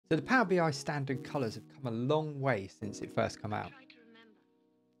So the Power BI standard colors have come a long way since it first came out.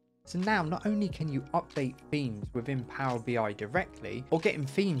 So now not only can you update themes within Power BI directly or getting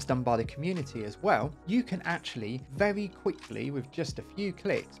themes done by the community as well, you can actually very quickly with just a few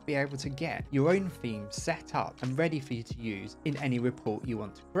clicks be able to get your own theme set up and ready for you to use in any report you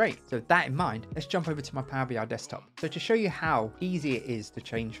want to create. So with that in mind, let's jump over to my Power BI desktop. So to show you how easy it is to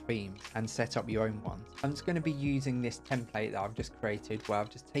change themes and set up your own ones, I'm just going to be using this template that I've just created where I've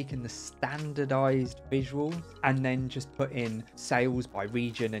just taken the standardized visuals and then just put in sales by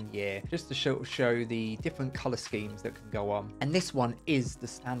region and year just to show the different color schemes that can go on. And this one is the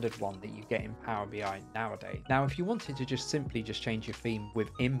standard one that you get in Power BI nowadays. Now, if you wanted to just simply change your theme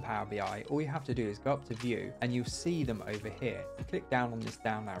within Power BI, all you have to do is go up to view and you'll see them over here. You click down on this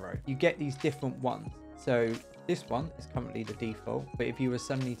down arrow, you get these different ones. So this one is currently the default, but if you were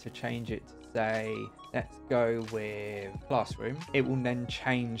suddenly to change it to say, let's go with classroom, it will then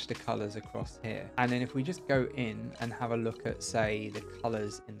change the colors across here. And then if we just go in and have a look at, say, the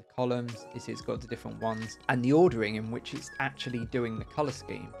colors in the columns, it's got the different ones, and the ordering in which it's actually doing the color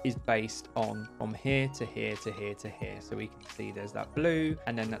scheme is based on from here to here to here to here. So we can see there's that blue,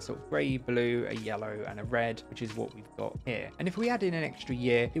 and then that sort of gray, blue, a yellow, and a red, which is what we've got here. And if we add in an extra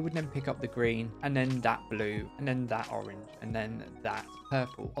year, it would then pick up the green, and then that blue, and then that orange, and then that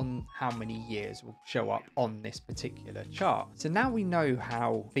purple on how many years will show up on this particular chart. So now we know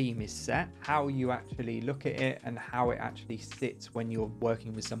how theme is set, how you actually look at it, and how it actually sits when you're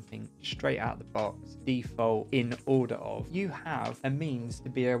working with something straight out of the box, default, in order of. You have a means to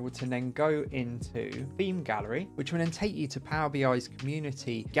be able to then go into theme gallery, which will then take you to Power BI's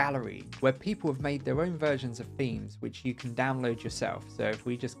community gallery, where people have made their own versions of themes, which you can download yourself. So if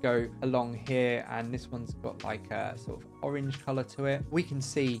we just go along here, and this one's got like a sort of orange color to it, we can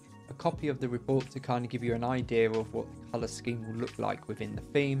see a copy of the report to kind of give you an idea of what the color scheme will look like within the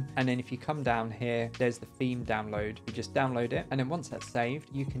theme. And then if you come down here, there's the theme download. You just download it, and then once that's saved,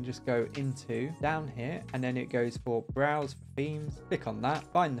 you can just go into down here, and then it goes for browse for themes. Click on that,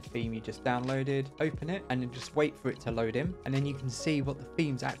 find the theme you just downloaded, open it, and then just wait for it to load in. And then you can see what the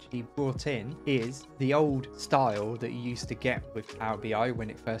themes actually brought in is the old style that you used to get with Power BI when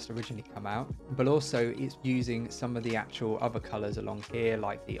it first originally came out, but also it's using some of the actual other colors along here,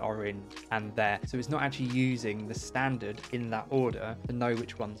 like the orange and there. So it's not actually using the standard in that order to know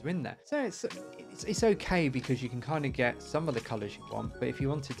which ones are in there. So it's okay because you can kind of get some of the colors you want, but if you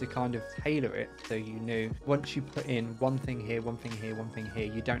wanted to kind of tailor it so you knew once you put in one thing here, one thing here, one thing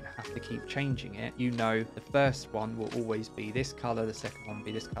here, you don't have to keep changing it. You know the first one will always be this color, the second one will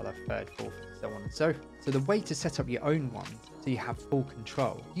be this color, third, fourth, and so on and so forth. So the way to set up your own ones so you have full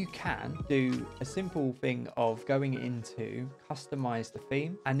control, you can do a simple thing of going into customize the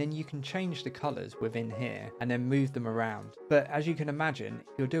theme, and then you can change the colors within here and then move them around. But as you can imagine, if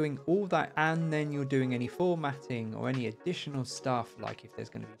you're doing all that and then you're doing any formatting or any additional stuff, like if there's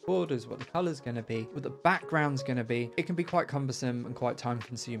going to be borders, what the color's going to be, what the background's going to be, it can be quite cumbersome and quite time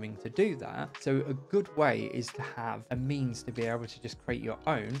consuming to do that. So a good way is to have a means to be able to just create your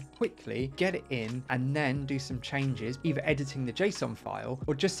own quickly, get it in, and then do some changes, either editing the JSON file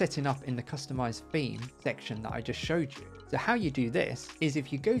or just setting up in the customized theme section that I just showed you. So how you do this is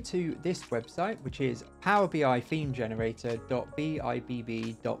if you go to this website, which is Power BI theme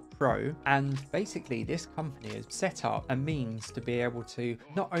generator.bibb.pro, and basically this company has set up a means to be able to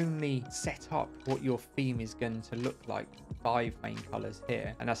not only set up what your theme is going to look like, 5 main colors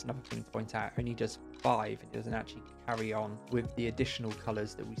here, and that's another thing to point out, only does 5, it doesn't actually carry on with the additional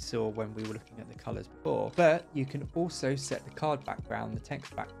colors that we saw when we were looking at the colors before, but you can also set the card background, the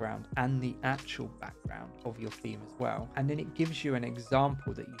text background, and the actual background of your theme as well. And then it gives you an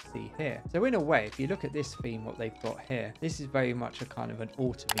example that you see here. So in a way, if you look at this theme, what they've got here, this is very much a kind of an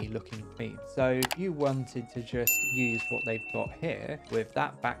autumny looking theme. So if you wanted to just use what they've got here with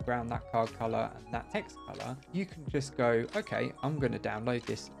that background, that card color, and that text color, you can just go, okay, I'm going to download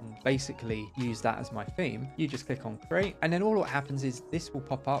this and basically use that as my theme. You just click on create, and then all what happens is this will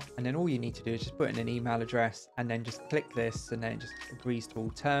pop up, and then all you need to do is just put in an email address and then just click this, and then it just agrees to all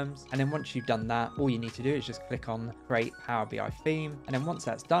terms. And then once you've done that, all you need to do is just click on create Power BI theme, and then once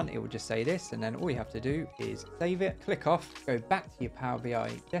that's done, it will just say this, and then all you have to do is save it, click off, go back to your Power BI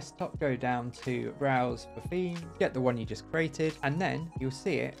desktop, go down to browse for theme, get the one you just created, and then you'll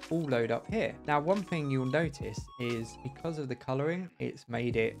see it all load up here. Now, one thing you'll notice is because of the coloring, it's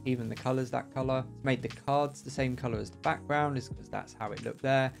made it even the colors that color, it's made the cards the same color as the background, is because that's how it looked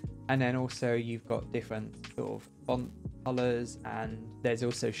there. And then also you've got different sort of font colors, and there's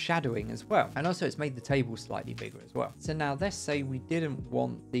also shadowing as well. And also it's made the table slightly bigger as well. So now let's say we didn't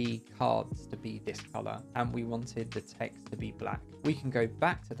want the cards to be this color and we wanted the text to be black. We can go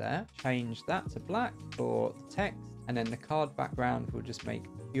back to there, change that to black for the text, and then the card background will just make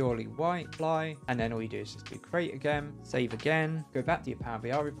purely white, apply, and then all you do is just do create again, save again, go back to your Power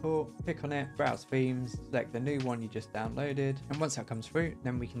BI report, click on it, browse themes, select the new one you just downloaded, and once that comes through,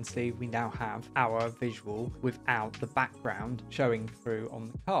 then we can see we now have our visual without the background showing through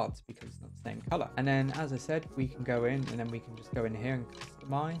on the cards because it's not the same color. And then, as I said, we can go in and then we can just go in here and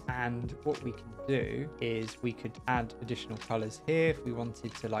customize, and what we can do is we could add additional colors here if we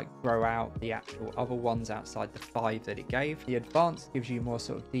wanted to like grow out the actual other ones outside the 5 that it gave. The advanced gives you more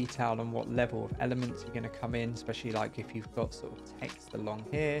sort of detail on what level of elements you're going to come in, especially like if you've got sort of text along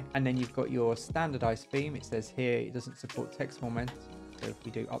here. And then you've got your standardized theme. It says here it doesn't support text format. So if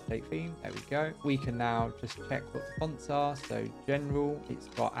we do update theme, there we go. We can now just check what the fonts are. So general, it's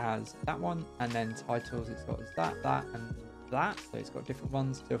got as that one, and then titles, it's got as that, and that. So it's got different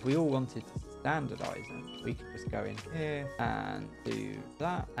ones. So if we all wanted to standardize them, we can just go in here and do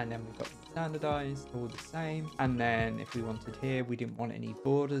that, and then we've got them standardized, all the same. And then if we wanted here, we didn't want any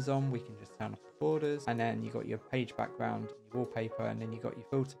borders on, we can just turn off the borders. And then you got your page background, your wallpaper, and then you got your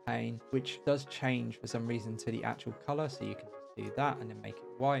filter pane, which does change for some reason to the actual color. So you can do that and then make it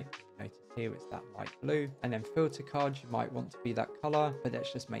white. Notice here it's that light blue. And then filter cards, you might want to be that color, but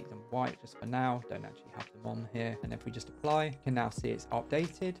let's just make them white just for now. Don't actually have them on here. And if we just apply, you can now see it's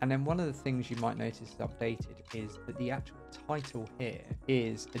updated. And then one of the things you might notice is updated is that the actual title here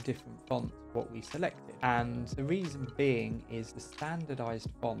is a different font to what we selected. And the reason being is the standardized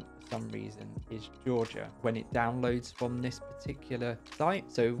font for some reason is Georgia when it downloads from this particular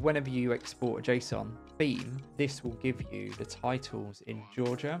site. So whenever you export a JSON theme, this will give you the titles in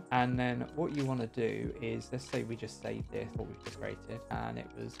Georgia. And then what you want to do is, let's say we just save this, what we've just created, and it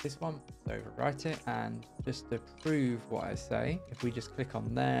was this one. So overwrite it, and just to prove what I say, if we just click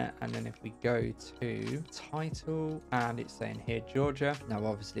on there, and then if we go to title, and it's saying here Georgia. Now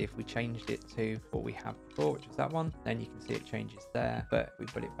obviously if we changed it to what we have before, which is that one, then you can see it changes there. But we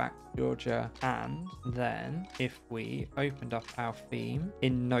put it back to Georgia, and then if we opened up our theme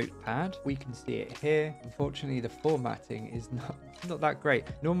in Notepad, we can see it here. Unfortunately, the formatting is not that great.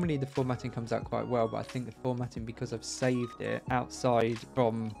 Normally the formatting comes out quite well, but I think the formatting, because I've saved it outside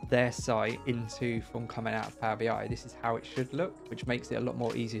from their site from coming out of Power BI, this is how it should look, which makes it a lot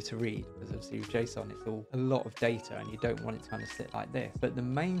more easier to read, because obviously with JSON it's all a lot of data and you don't want it to kind of sit like this. But the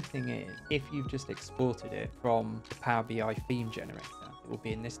main thing is, if you've just exported it from the Power BI theme generator, it will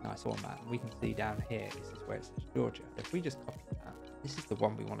be in this nice format, and we can see down here, this is where it says Georgia. So if we just copy that, this is the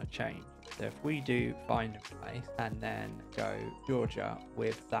one we want to change. So if we do find and replace, and then go Georgia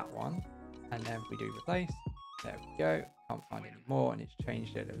with that one, and then if we do replace, there we go, can't find any more, and it's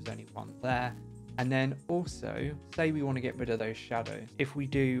changed it, there was only one there. And then also, say we want to get rid of those shadows. If we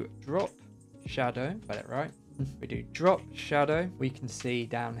do drop shadow, got it right, we do drop shadow, we can see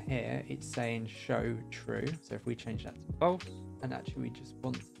down here it's saying show true. So if we change that to false, and actually we just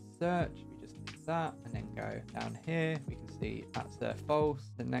want to search, we just do that, and then go down here, we can see that's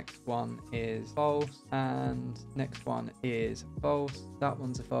false. The next one is false, and next one is false. That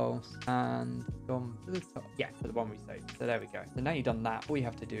one's a false, and gone to the top. Yeah, for the one we saved. So there we go. So now you've done that, all you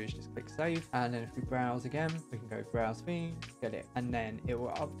have to do is just click save, and then if we browse again, we can go browse theme, get it, and then it will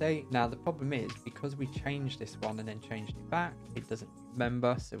update. Now the problem is, because we changed this one and then changed it back, it doesn't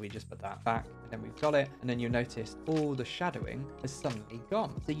remember, so we just put that back, and then we've got it. And then you'll notice all the shadowing has suddenly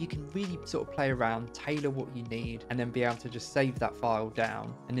gone. So you can really sort of play around, tailor what you need, and then be able to just save that file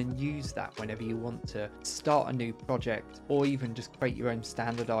down and then use that whenever you want to start a new project, or even just create your own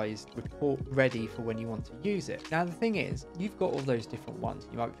standardized report ready for when you want to use it. Now the thing is, you've got all those different ones.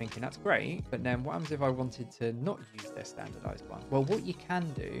 You might be thinking that's great, but then what happens if I wanted to not use their standardized one? Well, what you can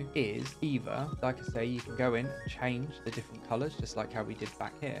do is either, like I say, you can go in and change the different colors, just like how we did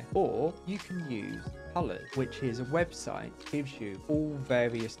back here, or you can use colors, which is a website that gives you all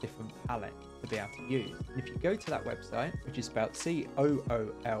various different palettes to be able to use. And if you go to that website, which is spelled COOLORS.co,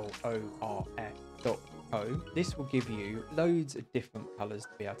 this will give you loads of different colors to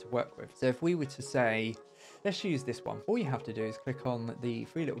be able to work with. So if we were to say, let's use this one, all you have to do is click on the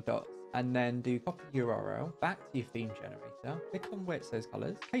three little dots and then do copy URL back to your theme generator, click on where it says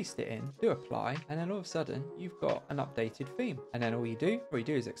colors, paste it in, do apply, and then all of a sudden you've got an updated theme. And then all you do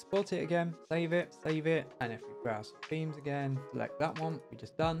is export it again, save it, and if we browse themes again, select that one, we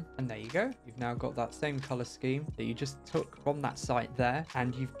just done, and there you go. You've now got that same color scheme that you just took from that site there,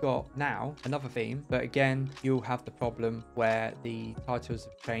 and you've got now another theme, but again, you'll have the problem where the titles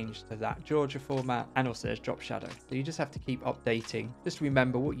have changed to that Georgia format, and also there's drop shadow. So you just have to keep updating. Just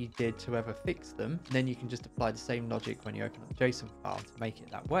remember what you did to ever fix them, and then you can just apply the same logic when you open up the JSON file to make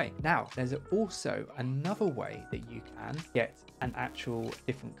it that way. Now, there's also another way that you can get an actual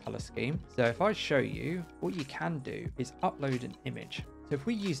different color scheme. So if I show you, what you can do is upload an image. So if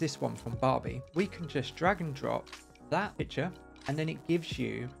we use this one from Barbie, we can just drag and drop that picture, and then it gives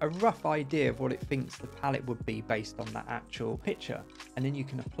you a rough idea of what it thinks the palette would be based on that actual picture. And then you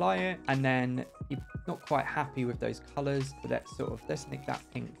can apply it, and then you're not quite happy with those colors, but let's nick that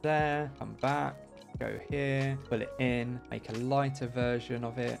pink there, come back, go here, pull it in, make a lighter version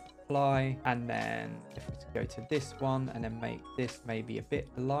of it, apply, and then if we go to this one and then make this maybe a bit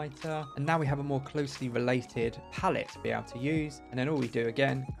lighter, and now we have a more closely related palette to be able to use. And then all we do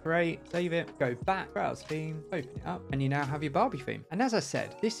again, create, save it, go back, browse theme, open it up, and you now have your Barbie theme. And as I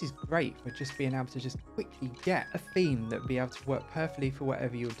said, this is great for just being able to just quickly get a theme that will be able to work perfectly for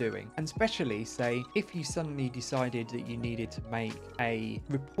whatever you're doing. And especially say if you suddenly decided that you needed to make a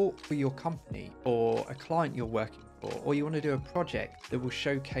report for your company or a client you're working for, or you want to do a project that will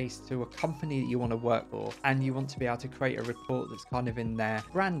showcase to a company that you want to work for, and you want to be able to create a report that's kind of in their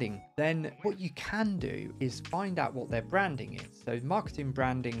branding, then what you can do is find out what their branding is. So marketing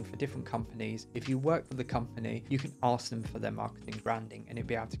branding for different companies, if you work for the company, you can ask them for their marketing branding and it'll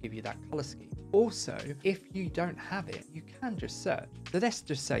be able to give you that color scheme. Also, if you don't have it, you can just search. So let's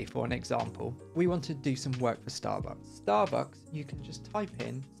just say, for an example, we want to do some work for Starbucks. Starbucks, you can just type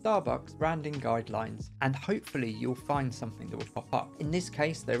in Starbucks branding guidelines, and hopefully you'll find something that will pop up. In this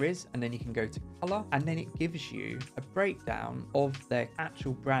case, there is, and then you can go to color, and then it gives you a breakdown of their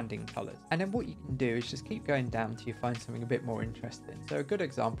actual branding colors. And then what you can do is just keep going down till you find something a bit more interesting. So a good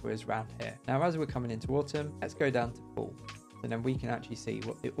example is around here. Now, as we're coming into autumn, let's go down to fall. And then we can actually see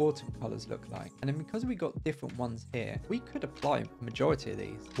what the autumn colors look like. And then because we got different ones here, we could apply a majority of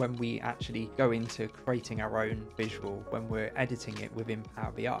these when we actually go into creating our own visual, when we're editing it within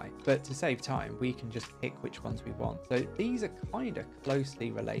Power BI. But to save time, we can just pick which ones we want. So these are kind of closely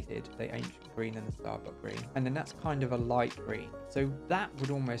related, the ancient green and the Starbucks green. And then that's kind of a light green. So that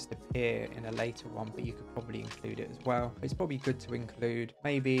would almost appear in a later one, but you could probably include it as well. It's probably good to include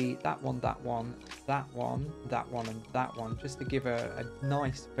maybe that one, that one, that one, that one, and that one, just to give a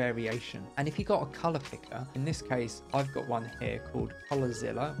nice variation. And if you got a color picker, in this case I've got one here called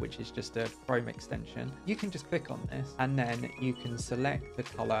Colorzilla, which is just a Chrome extension. You can just click on this, and then you can select the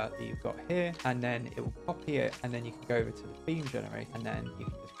color that you've got here, and then it will copy it, and then you can go over to the theme generator, and then you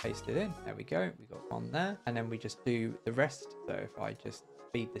can just paste it in. There we go, we got one there, and then we just do the rest. So if I just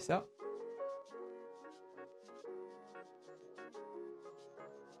speed this up,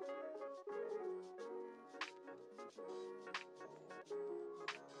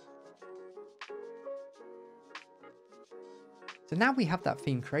 so now we have that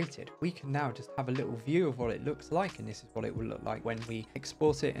theme created. We can now just have a little view of what it looks like, and this is what it will look like when we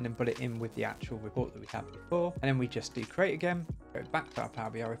export it and then put it in with the actual report that we had before. And then we just do create again, go back to our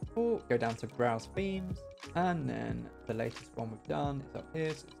Power BI report, go down to browse themes, and then the latest one we've done is up here,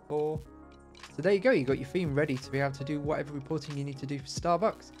 so it's 4. So there you go, you got your theme ready to be able to do whatever reporting you need to do for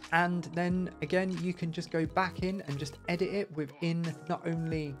Starbucks. And then again, you can just go back in and just edit it within not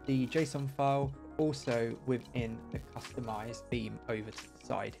only the JSON file, also within the customized theme over to the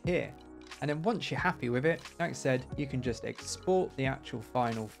side here. And then once you're happy with it, like I said, you can just export the actual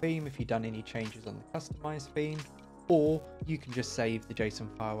final theme if you've done any changes on the customized theme, or you can just save the JSON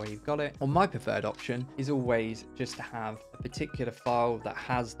file where you've got it. Or my preferred option is always just to have a particular file that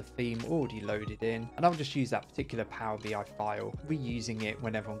has the theme already loaded in, and I'll just use that particular Power BI file, reusing it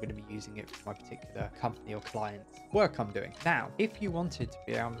whenever I'm going to be using it for my particular company or client's work I'm doing. Now, if you wanted to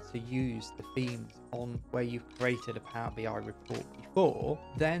be able to use the themes on where you've created a Power BI report before,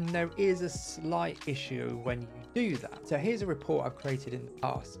 then there is a slight issue when you do that. So here's a report I've created in the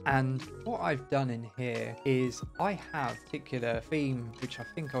past, and what I've done in here is I have a particular theme which I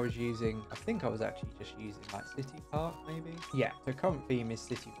think I was actually just using like City Park maybe. Yeah, so current theme is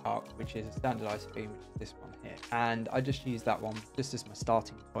City Park, which is a standardized theme, which is this one here, and I just used that one just as my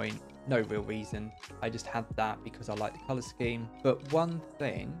starting point. No real reason, I just had that because I like the color scheme. But one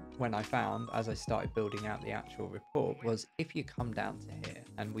thing when I found as I started building out the actual report was, if you come down to here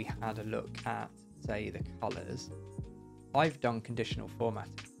and we had a look at, say, the colors, I've done conditional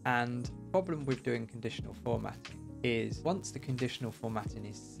formatting. And the problem with doing conditional formatting is once the conditional formatting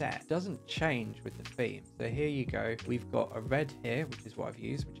is set, it doesn't change with the theme. So here you go, we've got a red here, which is what I've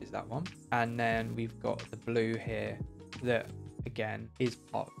used, which is that one, and then we've got the blue here that again is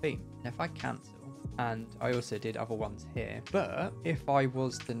part of theme. And if I cancel, and I also did other ones here, but if I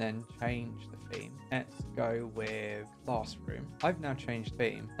was to then change the theme, let's go with classroom. I've now changed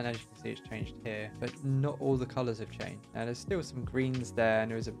theme, and as you can see it's changed here, but not all the colors have changed. Now there's still some greens there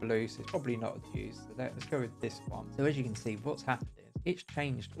and there is a blue, so it's probably not used. So let's go with this one. So as you can see, what's happened is it's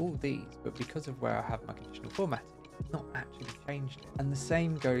changed all these, but because of where I have my conditional formatting, it's not actually changed it. And the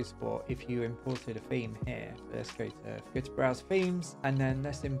same goes for if you imported a theme here. So let's go to browse themes, and then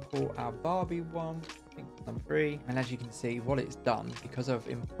let's import our Barbie one, I think number 3. And as you can see, what it's done, because I've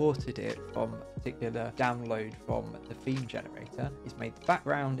imported it from a particular download from the theme generator, it's made the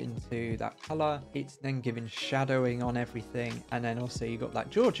background into that color. It's then given shadowing on everything, and then also you got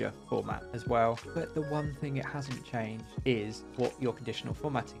that Georgia format as well. But the one thing it hasn't changed is what your conditional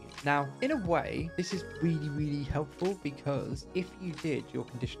formatting is. Now, in a way, this is really, really helpful, because if you did your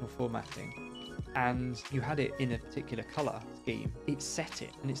conditional formatting and you had it in a particular color scheme, it set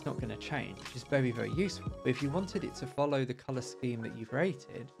it and it's not going to change, which is very, very useful. But if you wanted it to follow the color scheme that you've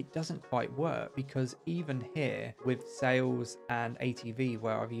created, it doesn't quite work, because even here with sales and ATV,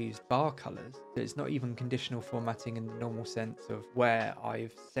 where I've used bar colors, so it's not even conditional formatting in the normal sense of where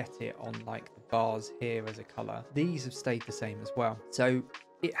I've set it on like the bars here as a color, these have stayed the same as well. So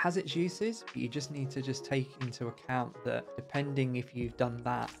it has its uses, but you just need to just take into account that depending if you've done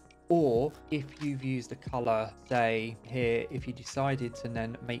that, or if you've used a color, say here, if you decided to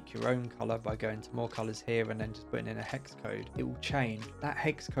then make your own color by going to more colors here and then just putting in a hex code, it will change. That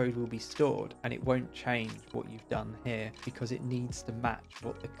hex code will be stored and it won't change what you've done here, because it needs to match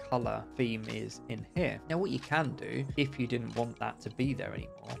what the color theme is in here. Now, what you can do, if you didn't want that to be there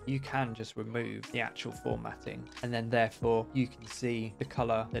anymore, you can just remove the actual formatting, and then therefore you can see the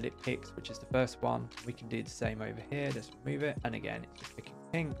color that it picks, which is the first one. We can do the same over here. Let's remove it, and again it's just picking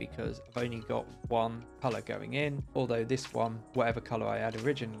pink because I've only got one color going in, although this one, whatever color I had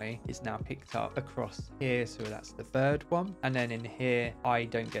originally, is now picked up across here, so that's the third one. And then in here I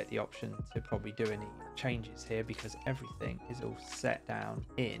don't get the option to probably do any changes here, because everything is all set down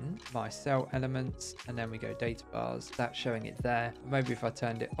in my cell elements. And then we go data bars, that's showing it there. Maybe if I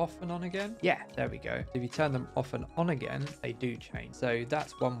turned it off and on again, yeah, there we go. If you turn them off and on again, they do change. So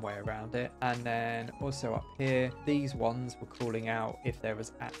that's one way around it. And then also up here, these ones were calling out if there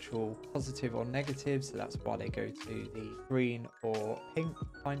was actual positive or negative, so that's why they go to the green or pink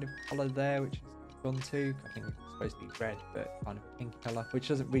kind of color there, which is gone to, I think it's supposed to be red, but kind of pink color, which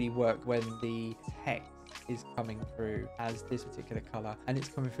doesn't really work when the text is coming through as this particular color. And it's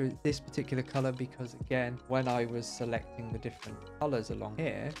coming through this particular color because, again, when I was selecting the different colors along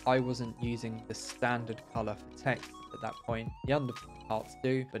here, I wasn't using the standard color for text at that point. The under parts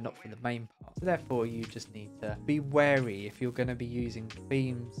do, but not for the main part. So therefore you just need to be wary if you're going to be using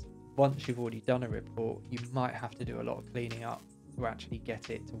themes. Once you've already done a report, you might have to do a lot of cleaning up to actually get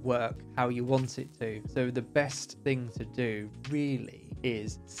it to work how you want it to. So the best thing to do really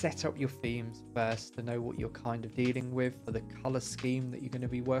is set up your themes first to know what you're kind of dealing with for the color scheme that you're going to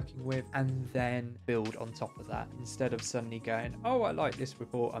be working with, and then build on top of that, instead of suddenly going, oh, I like this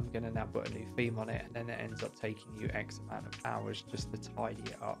report, I'm going to now put a new theme on it, and then it ends up taking you X amount of hours just to tidy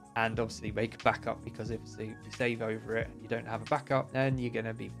it up and obviously make a backup, because if you save over it and you don't have a backup, then you're going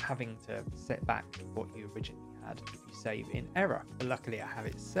to be having to set back what you originally had if you save in error. But luckily I have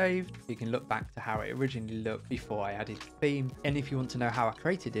it saved. You can look back to how it originally looked before I added the theme. And if you want to know how I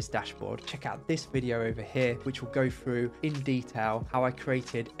created this dashboard, check out this video over here, which will go through in detail how I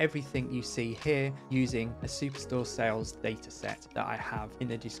created everything you see here using a Superstore sales data set that I have in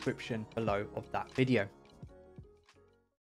the description below of that video.